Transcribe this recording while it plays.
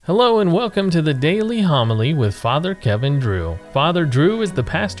Hello and welcome to the Daily Homily with Father Kevin Drew. Father Drew is the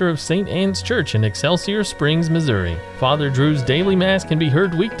pastor of St. Anne's Church in Excelsior Springs, Missouri. Father Drew's daily mass can be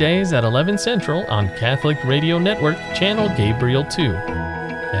heard weekdays at 11 Central on Catholic Radio Network, channel Gabriel 2.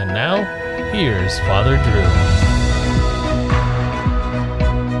 And now, here's Father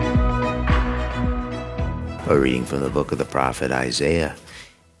Drew. A reading from the book of the prophet Isaiah.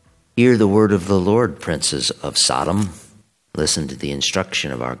 Hear the word of the Lord, princes of Sodom. Listen to the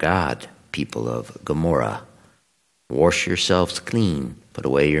instruction of our God, people of Gomorrah. Wash yourselves clean, put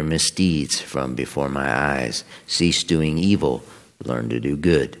away your misdeeds from before my eyes. Cease doing evil, learn to do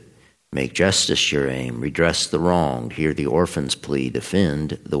good. Make justice your aim, redress the wronged, hear the orphan's plea,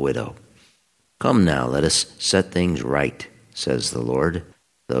 defend the widow. Come now, let us set things right, says the Lord.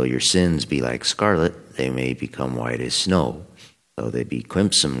 Though your sins be like scarlet, they may become white as snow. Though they be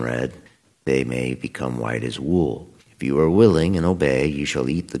crimson red, they may become white as wool. If you are willing and obey, you shall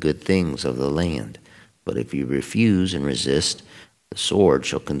eat the good things of the land. But if you refuse and resist, the sword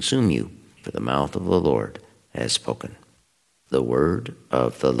shall consume you, for the mouth of the Lord has spoken. The word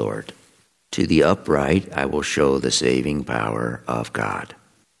of the Lord. To the upright I will show the saving power of God.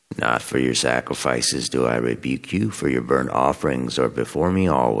 Not for your sacrifices do I rebuke you, for your burnt offerings are before me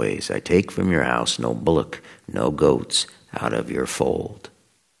always. I take from your house no bullock, no goats out of your fold.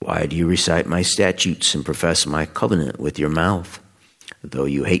 Why do you recite my statutes and profess my covenant with your mouth, though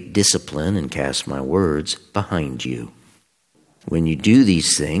you hate discipline and cast my words behind you? When you do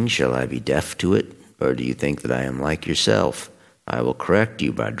these things, shall I be deaf to it, or do you think that I am like yourself? I will correct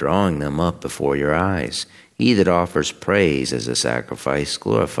you by drawing them up before your eyes. He that offers praise as a sacrifice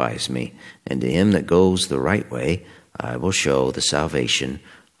glorifies me, and to him that goes the right way, I will show the salvation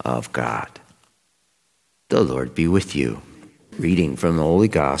of God. The Lord be with you. Reading from the Holy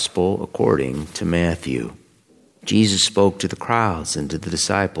Gospel according to Matthew. Jesus spoke to the crowds and to the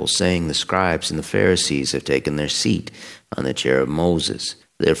disciples, saying, The scribes and the Pharisees have taken their seat on the chair of Moses.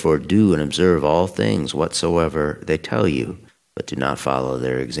 Therefore do and observe all things whatsoever they tell you, but do not follow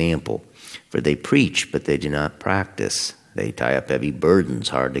their example. For they preach, but they do not practice. They tie up heavy burdens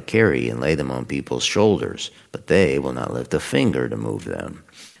hard to carry and lay them on people's shoulders, but they will not lift a finger to move them.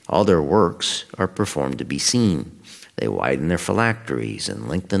 All their works are performed to be seen. They widen their phylacteries and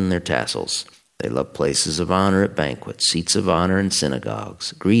lengthen their tassels. They love places of honor at banquets, seats of honor in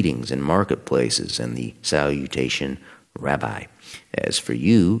synagogues, greetings in marketplaces, and the salutation, Rabbi. As for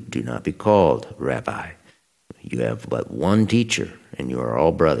you, do not be called Rabbi. You have but one teacher, and you are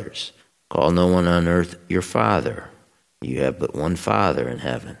all brothers. Call no one on earth your father. You have but one Father in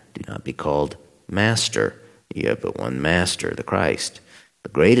heaven. Do not be called Master. You have but one Master, the Christ. The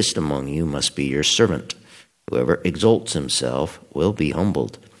greatest among you must be your servant. Whoever exalts himself will be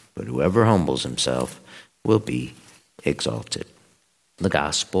humbled, but whoever humbles himself will be exalted. The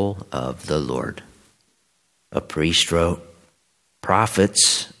Gospel of the Lord. A priest wrote,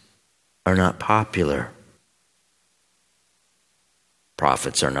 Prophets are not popular.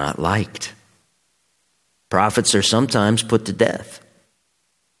 Prophets are not liked. Prophets are sometimes put to death.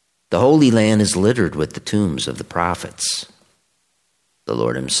 The Holy Land is littered with the tombs of the prophets. The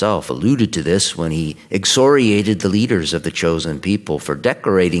Lord himself alluded to this when he excoriated the leaders of the chosen people for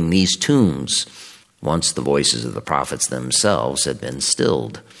decorating these tombs once the voices of the prophets themselves had been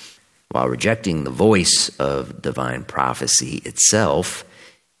stilled, while rejecting the voice of divine prophecy itself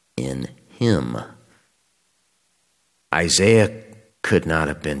in him. Isaiah could not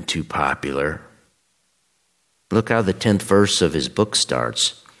have been too popular. Look how the 10th verse of his book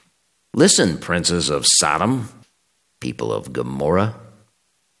starts. Listen, princes of Sodom, people of Gomorrah.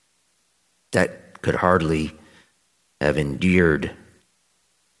 That could hardly have endeared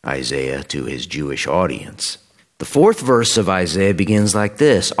Isaiah to his Jewish audience. The 4th verse of Isaiah begins like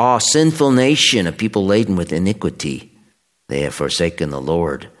this. Ah, sinful nation, a people laden with iniquity. They have forsaken the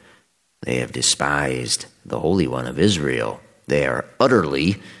Lord. They have despised the Holy One of Israel. They are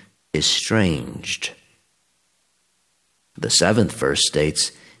utterly estranged. The 7th verse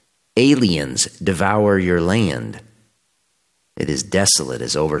states, aliens devour your land. It is desolate,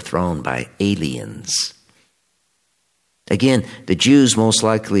 is overthrown by aliens. Again, the Jews most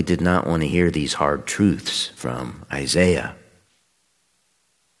likely did not want to hear these hard truths from Isaiah.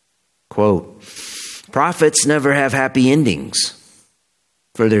 Quote, prophets never have happy endings,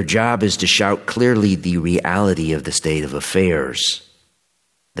 for their job is to shout clearly the reality of the state of affairs,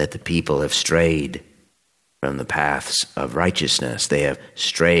 that the people have strayed from the paths of righteousness. They have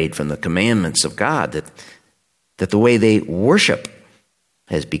strayed from the commandments of God, that the way they worship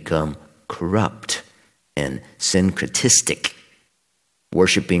has become corrupt and syncretistic,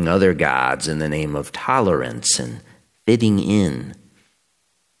 worshiping other gods in the name of tolerance and fitting in.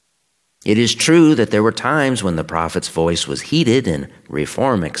 It is true that there were times when the prophet's voice was heeded and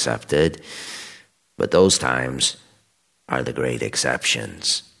reform accepted, but those times are the great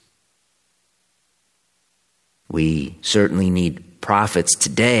exceptions. We certainly need prophets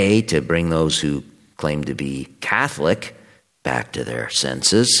today to bring those who claim to be Catholic back to their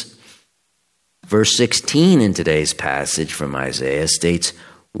senses. Verse 16 in today's passage from Isaiah states,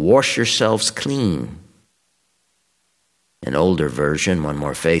 "Wash yourselves clean." An older version, one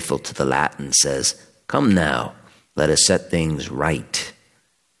more faithful to the Latin, says, "Come now, let us set things right."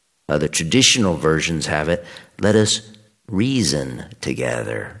 Other traditional versions have it, "Let us reason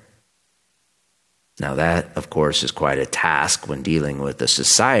together." Now that, of course, is quite a task when dealing with a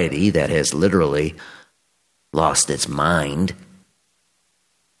society that has literally lost its mind.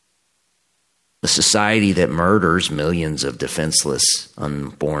 A society that murders millions of defenseless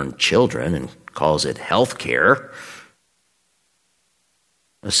unborn children and calls it health care.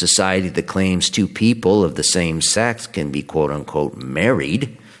 A society that claims two people of the same sex can be quote-unquote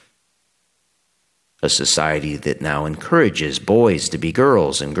married. A society that now encourages boys to be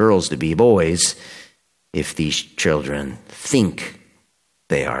girls and girls to be boys if these children think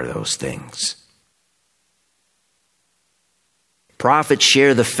they are those things. Prophets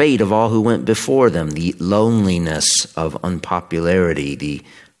share the fate of all who went before them, the loneliness of unpopularity, the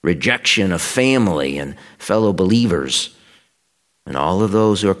rejection of family and fellow believers, and all of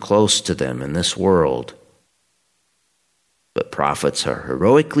those who are close to them in this world. But prophets are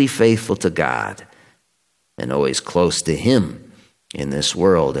heroically faithful to God and always close to Him in this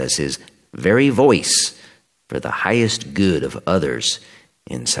world as His very voice for the highest good of others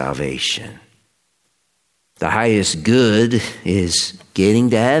in salvation. The highest good is getting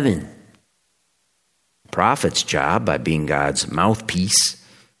to heaven. The prophet's job, by being God's mouthpiece,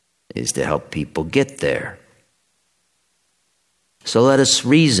 is to help people get there. So let us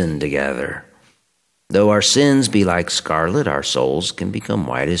reason together. Though our sins be like scarlet, our souls can become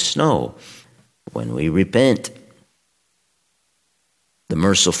white as snow when we repent. The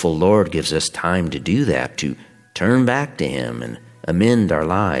merciful Lord gives us time to do that, to turn back to Him and amend our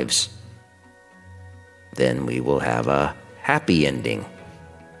lives. Then we will have a happy ending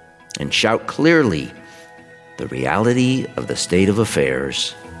and shout clearly the reality of the state of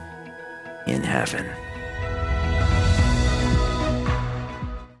affairs in heaven.